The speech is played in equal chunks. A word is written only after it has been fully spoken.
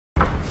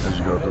as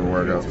you go through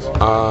workouts?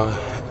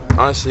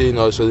 Honestly,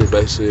 it's really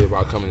basically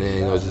about coming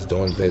in, just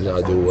doing things that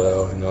I do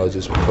well,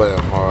 just playing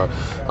hard,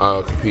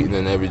 competing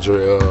in every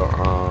drill,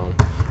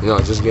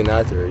 just getting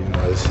after it.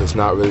 It's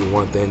not really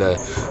one thing that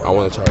I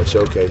want to try to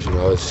showcase.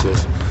 It's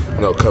just,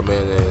 come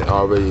in and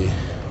already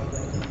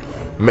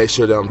make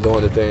sure that I'm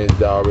doing the things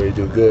that I already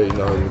do good,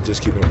 and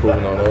just keep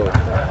improving on those.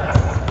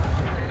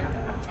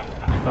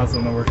 Thoughts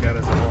on the workout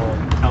as a whole,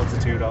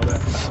 altitude, all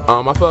that?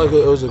 I feel like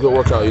it was a good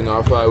workout.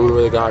 I feel like we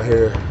really got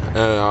here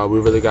and we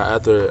really got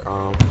after it.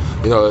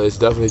 It's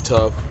definitely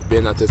tough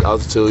being at this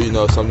altitude.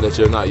 Something that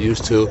you're not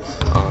used to,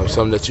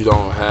 something that you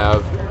don't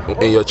have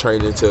in your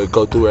training to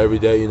go through every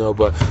day.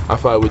 But I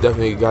feel like we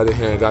definitely got in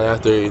here and got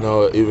after it.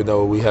 Even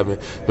though we haven't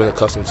been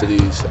accustomed to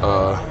these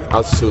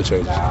altitude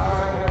changes.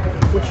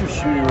 What's your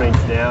shooting range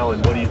now,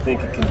 and what do you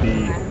think it can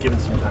be given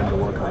some time to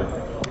work on it?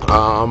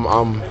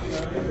 I'm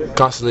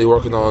constantly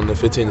working on the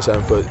 15 to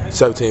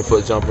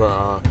 17-foot jumper.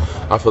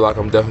 I feel like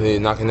I'm definitely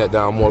knocking that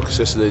down more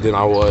consistently than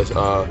I was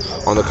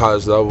on the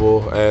college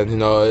level,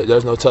 and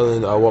there's no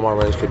telling what my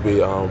range could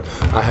be.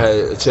 I had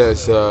a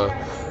chance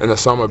in the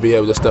summer be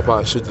able to step out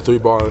and shoot the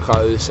 3-ball in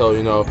college, so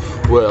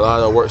with a lot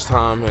of work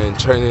time and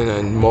training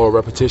and more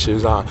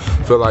repetitions, I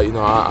feel like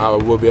I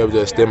will be able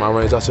to extend my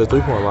range out to the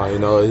 3-point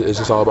line. It's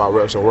just all about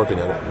reps and working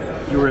at it.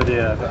 You were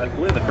I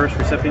believe the first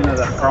recipient of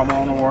the Karl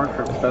Malone Award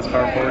for best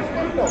power forward.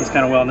 He's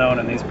kind of well known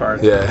in these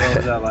parts. Yeah. What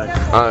was that like?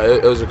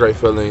 It was a great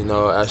feeling,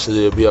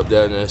 actually to be up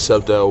there and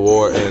accept the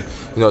award, and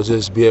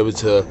just be able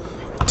to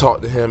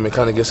talk to him and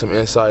kind of get some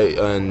insight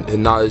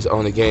and knowledge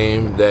on the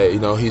game that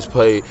he's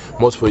played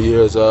multiple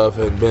years of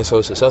and been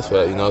so successful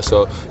at.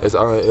 So it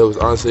was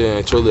honestly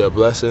and truly a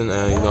blessing,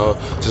 and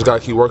just gotta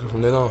keep working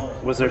from then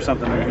on. Was there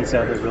something that he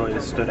said that really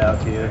stood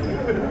out to you?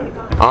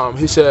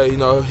 He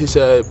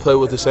said play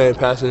with the same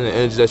passion and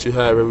energy that you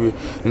have every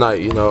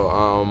night.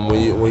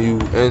 When you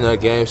in a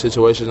game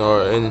situation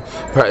or in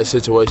practice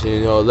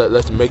situation,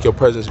 let's make your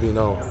presence be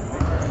known.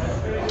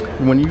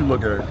 When you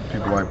look at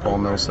people like Paul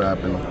Millsap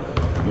and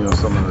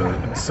some of the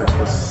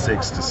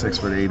 6'6" to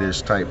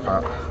 6'8" type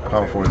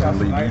power forwards in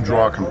the league, do you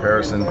draw a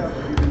comparison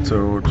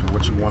to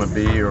what you want to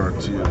be or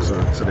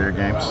to their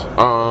games?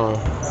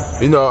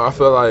 I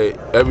feel like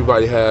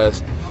everybody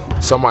has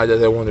somebody that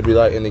they want to be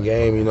like in the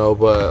game,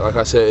 but like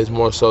I said, it's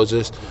more so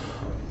just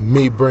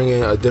me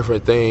bringing a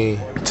different thing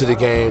to the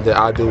game that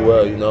I do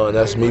well, and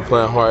that's me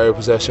playing hard every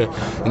possession,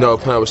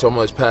 playing with so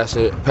much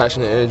passion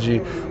and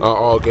energy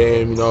all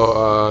game,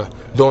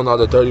 doing all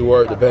the dirty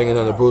work, the banging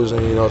and the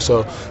bruising,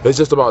 so it's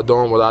just about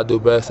doing what I do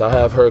best. I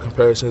have heard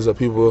comparisons of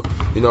people,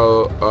 in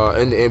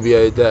the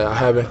NBA that I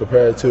haven't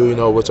compared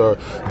to, which are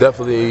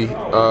definitely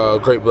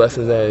great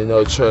blessings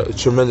and,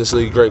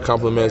 tremendously great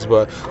compliments,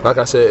 but like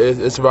I said,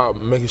 it's about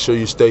making sure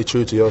you stay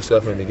true to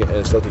yourself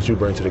and stuff that you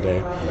bring to the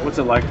game. What's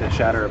it like to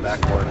shatter a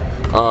backboard?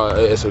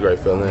 It's a great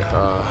feeling.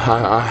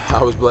 I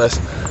was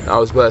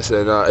blessed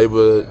and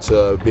able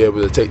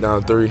to take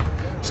down 3.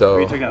 So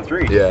you took down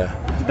 3? Yeah.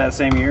 Did that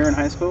same year in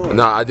high school?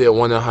 No, I did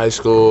 1 in high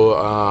school.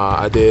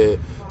 I did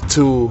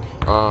 2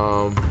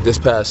 this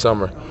past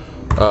summer.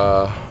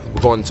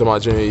 Going into my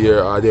junior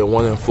year, I did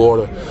 1 in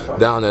Florida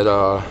down at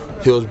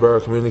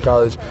Hillsborough Community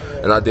College,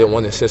 and I did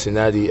 1 in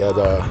Cincinnati at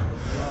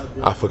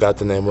I forgot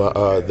the name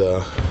of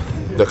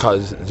the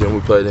college gym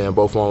we played in.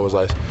 Both of them was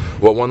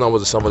one of them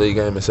was a summer league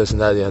game in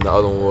Cincinnati, and the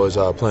other one was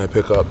playing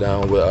pickup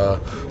down with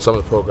some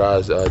of the pro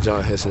guys,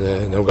 John Henson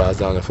and them guys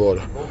down in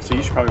Florida. So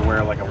you should probably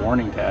wear like a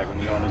warning tag when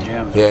you go in the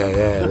gym.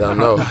 Yeah, let them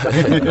know.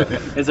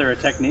 Is there a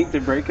technique to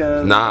break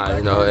a?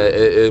 Nah,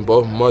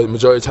 both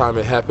majority of the time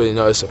it happened.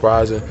 It's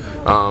surprising.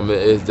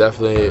 It's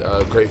definitely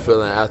a great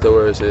feeling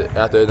afterwards.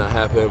 After it not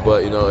happened,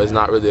 but it's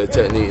not really a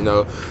technique.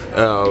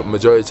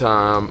 Majority of the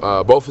time,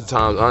 both of the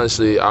times,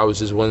 honestly, I was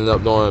just winning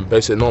up doing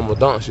basic normal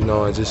dunks.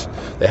 And just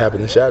they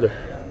happen to shatter.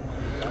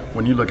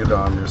 When you look at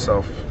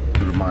yourself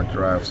through the mock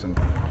drafts and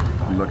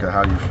you look at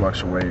how you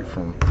fluctuate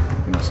from,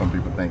 some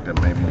people think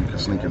that maybe you can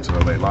sneak into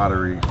the late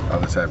lottery,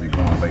 others have you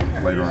going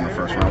later in the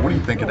first round. What do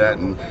you think of that,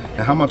 and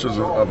how much of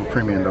a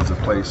premium does it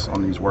place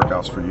on these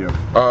workouts for you?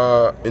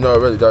 It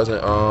really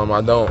doesn't.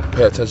 I don't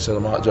pay attention to the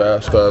mock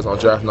drafts because on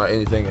draft night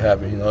anything can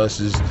happen. It's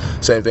just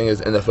the same thing as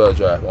NFL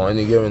draft. On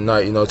any given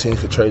night, teams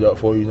can trade up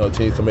for you.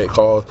 Teams can make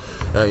calls,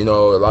 and a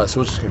lot of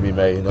switches can be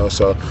made.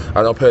 So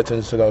I don't pay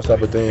attention to those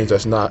type of things.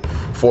 That's not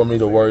for me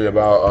to worry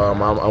about.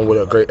 I'm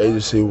with a great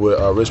agency with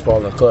Rich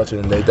Paul and Clutch,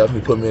 and they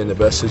definitely put me in the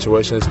best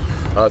situations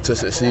to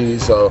succeed.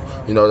 So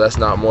that's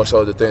not more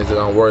so the things that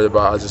I'm worried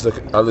about. I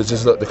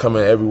just look to come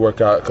in every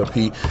workout,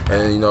 compete,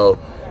 and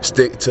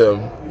stick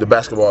to the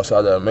basketball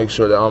side of it, make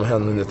sure that I'm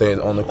handling the things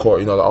on the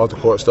court. The off the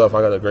court stuff,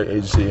 I got a great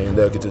agency, and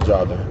they'll get the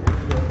job done.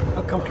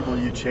 How comfortable are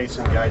you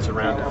chasing guys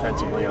around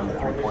defensively on the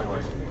 3-point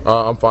line?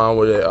 I'm fine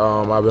with it.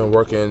 I've been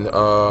working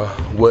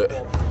with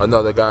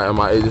another guy in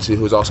my agency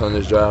who's also in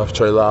this draft,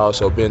 Trey Lyles.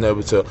 So being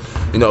able to,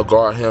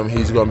 guard him,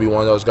 he's going to be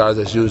one of those guys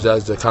that's used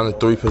as the kind of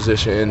 3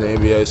 position in the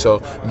NBA.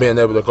 So being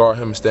able to guard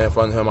him and stand in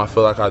front of him, I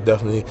feel like I've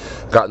definitely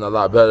gotten a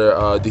lot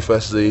better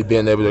defensively,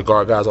 being able to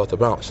guard guys off the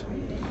bounce.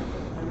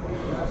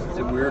 Is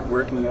it weird weird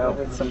working out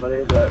with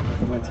somebody that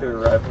went to a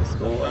rival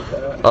school like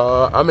that?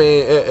 I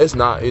mean, it's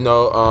not.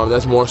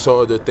 That's more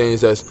so the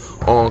things that's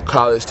on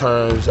college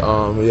terms.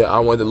 Yeah, I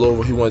went to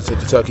Louisville. He went to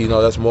Kentucky.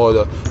 That's more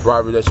the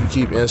rivalry that you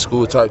keep in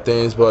school type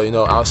things. But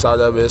outside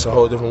of it, it's a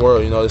whole different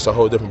world. It's a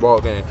whole different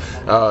ball game.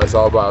 It's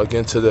all about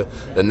getting to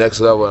the next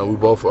level, and we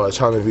both are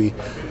trying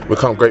to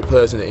become great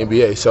players in the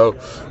NBA. So,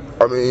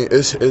 I mean,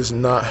 it's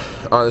not,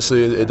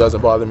 honestly, it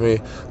doesn't bother me.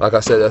 Like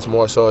I said, that's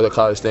more so the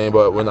college thing,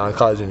 but we're not in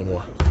college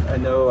anymore. I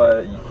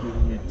know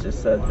you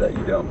just said that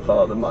you don't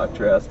follow the mock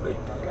drafts, but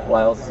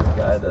Lyles is a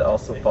guy that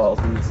also falls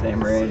in the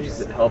same range. Is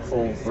it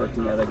helpful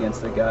working out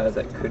against a guy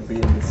that could be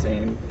in the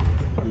same,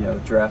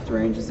 draft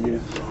range as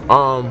you?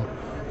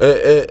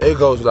 It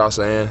goes without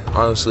saying,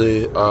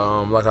 honestly.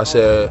 Like I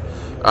said,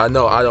 I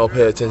know I don't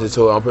pay attention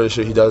to it. I'm pretty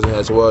sure he doesn't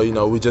as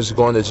well. We just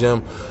go in the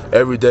gym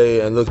every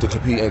day and look to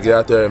compete and get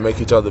out there and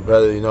make each other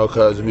better,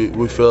 because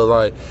we feel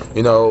like,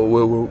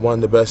 we're one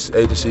of the best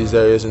agencies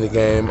there is in the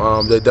game.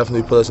 They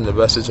definitely put us in the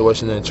best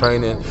situation in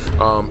training,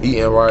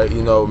 eating right,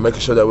 making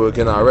sure that we're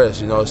getting our rest,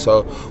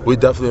 So we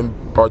definitely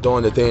are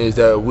doing the things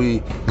that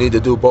we need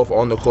to do both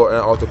on the court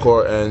and off the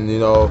court. And,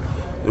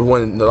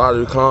 when the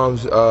lottery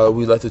comes,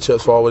 we let the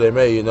chips fall where they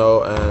may, and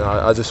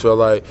I just feel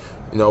like,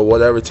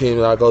 whatever team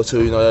that I go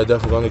to, they're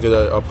definitely going to get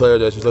a player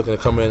that's just looking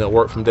to come in and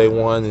work from day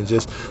one and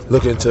just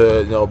looking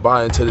to,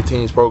 buy into the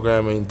team's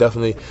program and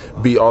definitely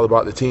be all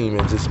about the team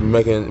and just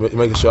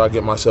making sure I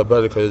get myself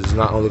better, because it's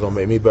not only going to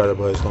make me better,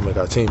 but it's going to make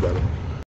our team better.